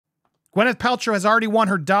Gwyneth Paltrow has already won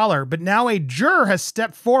her dollar, but now a juror has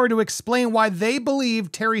stepped forward to explain why they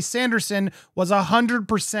believe Terry Sanderson was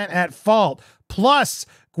 100% at fault. Plus,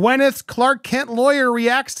 Gwyneth's Clark Kent lawyer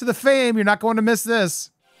reacts to the fame. You're not going to miss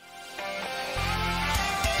this.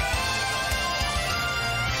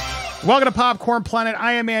 Welcome to Popcorn Planet.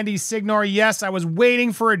 I am Andy Signore. Yes, I was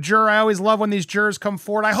waiting for a juror. I always love when these jurors come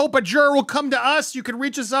forward. I hope a juror will come to us. You can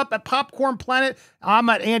reach us up at Popcorn Planet. I'm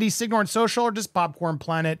at Andy Signore on social, or just Popcorn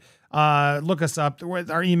Planet. Look us up.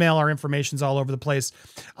 Our email, our information's all over the place.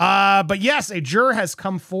 But yes, a juror has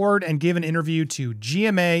come forward and given an interview to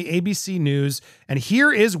GMA, ABC News, and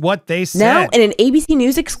here is what they said. Now, in an ABC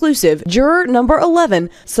News exclusive, juror number 11,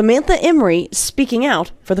 Samantha Emery, speaking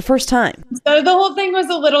out for the first time. So the whole thing was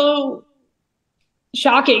a little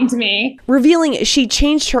shocking to me. Revealing she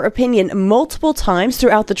changed her opinion multiple times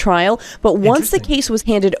throughout the trial, but once the case was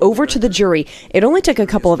handed over to the jury, it only took a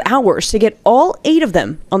couple of hours to get all 8 of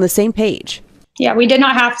them on the same page. Yeah, we did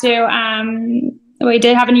not have to. We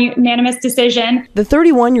did have a unanimous decision. The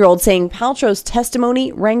 31-year-old saying Paltrow's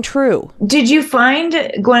testimony rang true. Did you find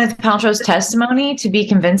Gwyneth Paltrow's testimony to be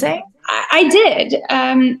convincing? I did.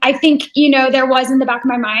 I think, there was in the back of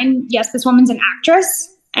my mind, yes, this woman's an actress.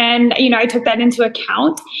 And, I took that into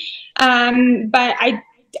account. But I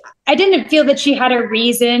didn't feel that she had a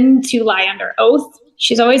reason to lie under oath.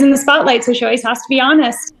 She's always in the spotlight, so she always has to be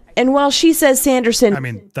honest. And while she says Sanderson... I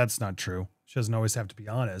mean, that's not true. She doesn't always have to be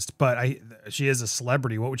honest, but she is a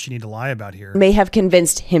celebrity. What would she need to lie about here? ...may have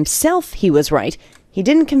convinced himself he was right, he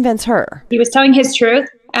didn't convince her. He was telling his truth.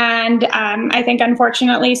 And I think,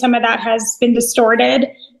 unfortunately, some of that has been distorted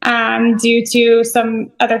due to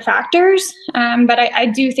some other factors. But I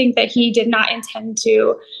do think that he did not intend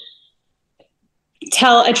to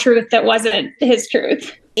tell a truth that wasn't his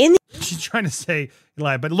truth. She's trying to say he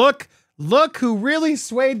lied. But look who really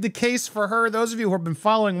swayed the case for her. Those of you who have been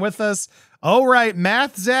following with us. Oh, right.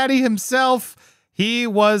 Math Zaddy himself. He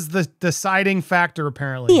was the deciding factor,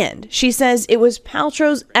 apparently. And she says it was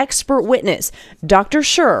Paltrow's expert witness, Dr.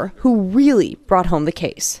 Schur, who really brought home the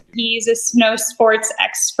case. He's a snow sports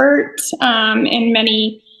expert in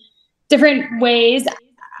many different ways.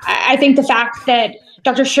 I think the fact that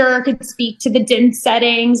Dr. Schur could speak to the DIN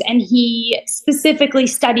settings and he specifically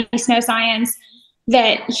studied snow science,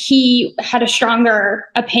 that he had a stronger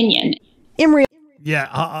opinion.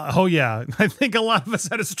 Yeah. Oh, yeah. I think a lot of us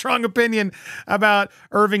had a strong opinion about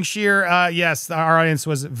Irving Scheer. Yes, our audience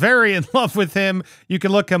was very in love with him. You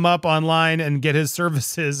can look him up online and get his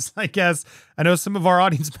services, I guess. I know some of our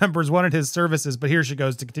audience members wanted his services, but here she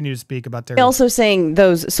goes to continue to speak about Terry. Also saying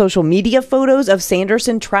those social media photos of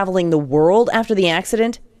Sanderson traveling the world after the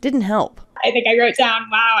accident didn't help. I think I wrote down,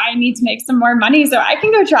 wow, I need to make some more money so I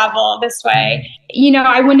can go travel this way.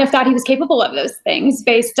 I wouldn't have thought he was capable of those things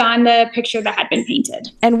based on the picture that had been painted.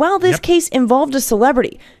 And while this case involved a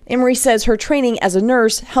celebrity, Emery says her training as a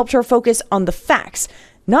nurse helped her focus on the facts,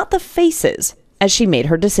 not the faces, as she made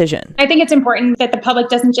her decision. I think it's important that the public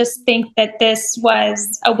doesn't just think that this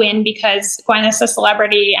was a win because Gwyneth's a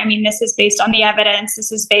celebrity. I mean, this is based on the evidence.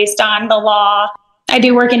 This is based on the law. I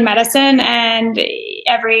do work in medicine, and you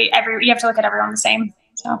have to look at everyone the same.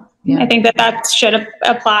 So I think that should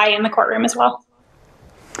apply in the courtroom as well.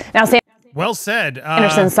 Now, well said.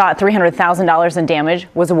 Sanderson sought $300,000 in damage,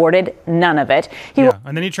 was awarded none of it. He will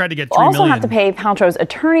and then he tried to get $3 also million. have to pay Paltrow's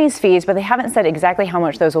attorney's fees, but they haven't said exactly how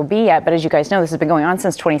much those will be yet. But as you guys know, this has been going on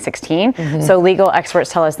since 2016. So legal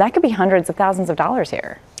experts tell us that could be hundreds of thousands of dollars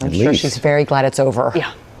here. I'm sure she's very glad it's over.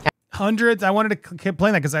 Yeah. Hundreds. I wanted to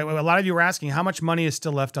complain that because a lot of you were asking how much money is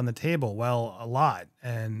still left on the table. Well, a lot.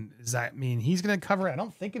 And does that mean he's going to cover it? I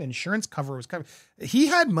don't think an insurance cover was covered. He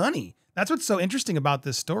had money. That's what's so interesting about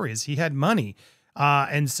this story is he had money.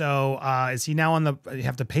 And so is he now you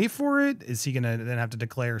have to pay for it? Is he going to then have to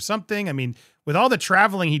declare something? I mean, with all the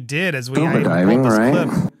traveling he did as we diving,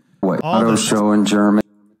 right? Auto show in Germany.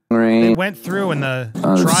 They went through in the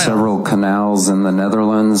trial. Several canals in the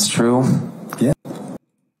Netherlands, true? Yeah.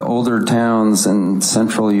 Older towns in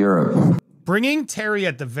Central Europe. Bringing Terry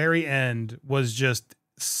at the very end was just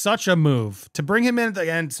such a move. To bring him in at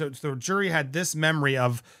the end, so the jury had this memory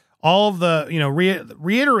of all of the,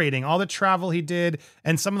 reiterating all the travel he did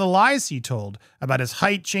and some of the lies he told about his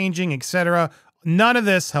height changing, etc. None of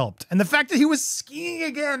this helped. And the fact that he was skiing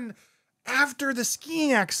again after the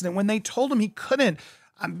skiing accident when they told him he couldn't.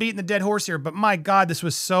 I'm beating the dead horse here, but my God, this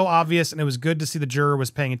was so obvious, and it was good to see the juror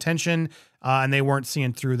was paying attention, and they weren't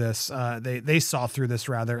seeing through this. They saw through this,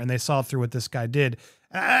 rather, and they saw through what this guy did.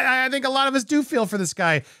 I think a lot of us do feel for this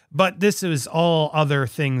guy, but this is all other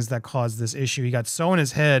things that caused this issue. He got so in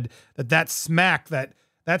his head that smack that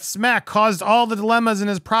that smack caused all the dilemmas in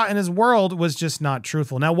his world was just not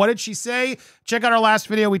truthful. Now, what did she say? Check out our last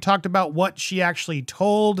video. We talked about what she actually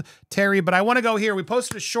told Terry, but I want to go here. We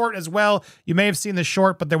posted a short as well. You may have seen the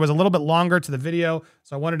short, but there was a little bit longer to the video,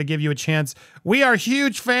 so I wanted to give you a chance. We are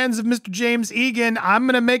huge fans of Mr. James Egan. I'm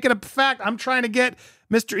going to make it a fact. I'm trying to get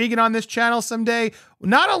Mr. Egan on this channel someday,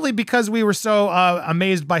 not only because we were so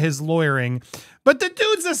amazed by his lawyering, but the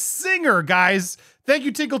dude's a singer, guys. Thank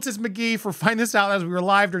you, Tinkletis McGee, for finding this out as we were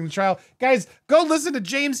live during the trial. Guys, go listen to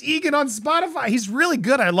James Egan on Spotify. He's really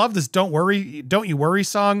good. I love this Don't You Worry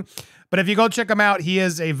song. But if you go check him out, he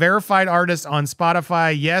is a verified artist on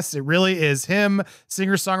Spotify. Yes, it really is him.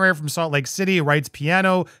 Singer-songwriter from Salt Lake City, writes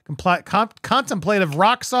piano, contemplative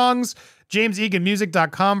rock songs.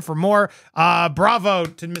 JamesEganMusic.com for more. Bravo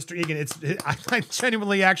to Mr. Egan. I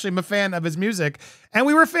genuinely actually am a fan of his music. And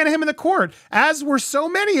we were a fan of him in the court, as were so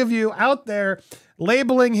many of you out there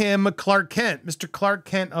labeling him Clark Kent, Mr. Clark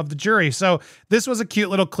Kent of the jury. So this was a cute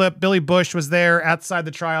little clip. Billy Bush was there outside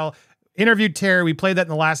the trial, interviewed Terry. We played that in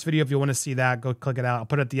the last video. If you want to see that, go click it out. I'll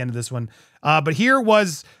put it at the end of this one. But here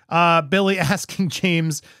was Billy asking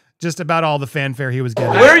James just about all the fanfare he was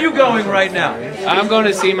getting. Where are you going right now? I'm going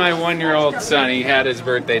to see my 1-year-old son. He had his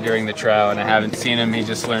birthday during the trial, and I haven't seen him. He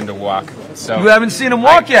just learned to walk. So you haven't seen him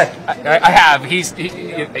walk yet? I have.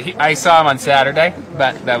 I saw him on Saturday,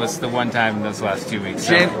 but that was the one time in those last 2 weeks.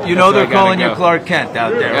 So James, you know they're calling you Clark Kent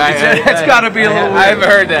out there. It's got to be a little weird. I've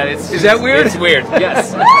heard that. Is that weird? It's weird.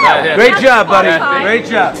 Yes. Great job, buddy. Great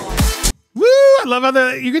job. Woo! I love how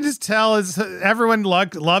you can just tell everyone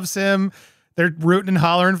loves him. They're rooting and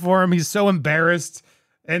hollering for him. He's so embarrassed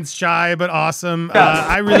and shy, but awesome.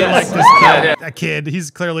 I really like this kid.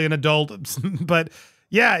 He's clearly an adult, but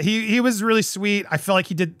yeah, he was really sweet. I felt like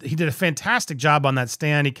he did a fantastic job on that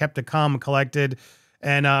stand. He kept it calm and collected.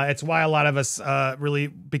 And it's why a lot of us really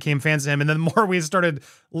became fans of him. And then the more we started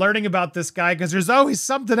learning about this guy, because there's always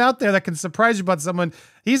something out there that can surprise you about someone.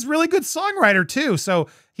 He's a really good songwriter too. So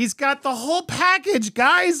he's got the whole package,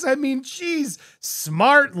 guys. I mean, geez,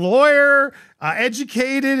 smart lawyer,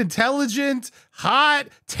 educated, intelligent, hot,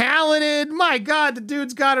 talented. My God, the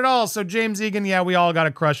dude's got it all. So James Egan, yeah, we all got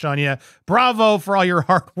a crush on you. Bravo for all your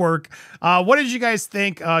hard work. What did you guys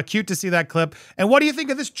think? Cute to see that clip. And what do you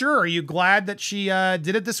think of this juror? Are you glad that she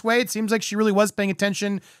did it this way? It seems like she really was paying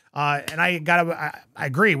attention. And I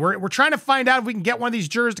agree. We're trying to find out if we can get one of these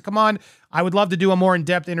jurors to come on. I would love to do a more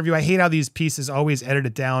in-depth interview. I hate how these pieces always edit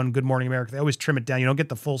it down. Good Morning America. They always trim it down. You don't get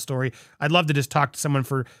the full story. I'd love to just talk to someone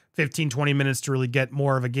for 15, 20 minutes to really get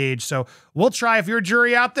more of a gauge. So we'll try. If you're a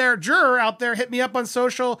juror out there, hit me up on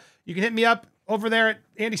social. You can hit me up over there at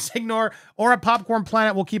Andy Signore or at Popcorn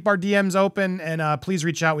Planet. We'll keep our DMs open, and please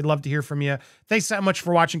reach out. We'd love to hear from you. Thanks so much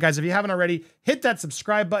for watching, guys. If you haven't already, hit that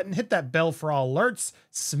subscribe button, hit that bell for all alerts,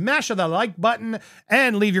 smash the like button,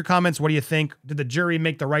 and leave your comments. What do you think? Did the jury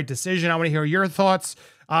make the right decision? I want to hear your thoughts.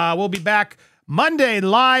 We'll be back Monday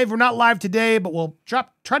live. We're not live today, but we'll try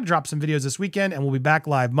to drop some videos this weekend, and we'll be back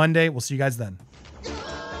live Monday. We'll see you guys then.